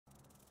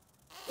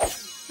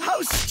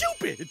How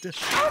stupid!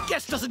 Our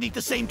guest doesn't eat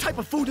the same type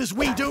of food as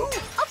we do.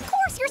 Of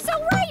course, you're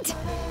so right!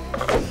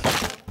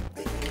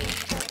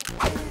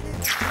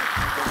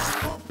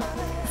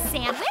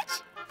 Sandwich?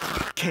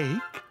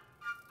 Cake?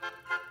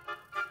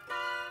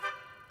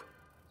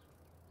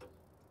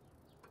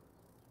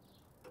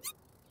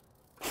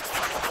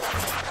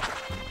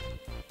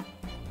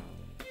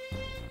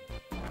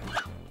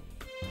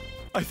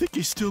 I think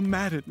he's still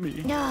mad at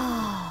me.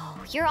 No,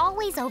 you're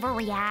always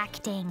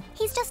overreacting.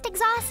 He's just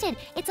exhausted.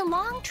 It's a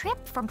long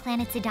trip from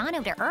planet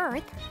Sedano to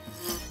Earth.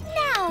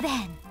 Now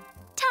then,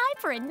 time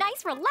for a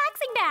nice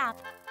relaxing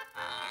nap.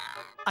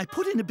 I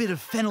put in a bit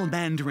of fennel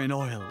mandarin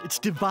oil. It's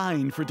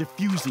divine for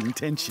diffusing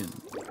tension.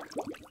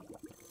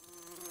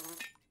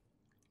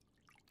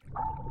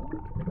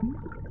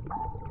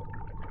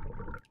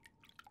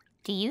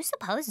 Do you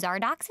suppose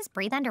Zardoxes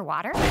breathe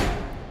underwater?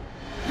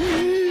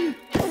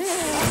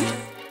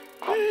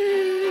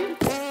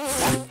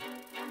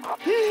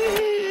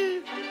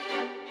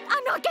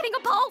 I'm not getting a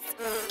pulse!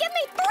 Give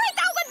me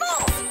 3,000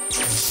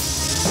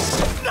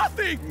 volts!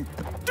 Nothing!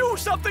 Do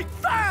something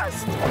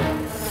fast!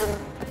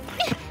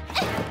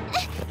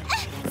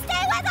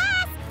 Stay with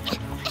us!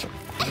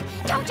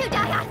 Don't you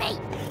die on me!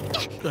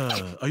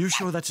 Are you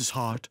sure that's his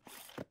heart?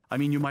 I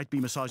mean, you might be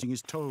massaging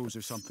his toes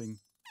or something.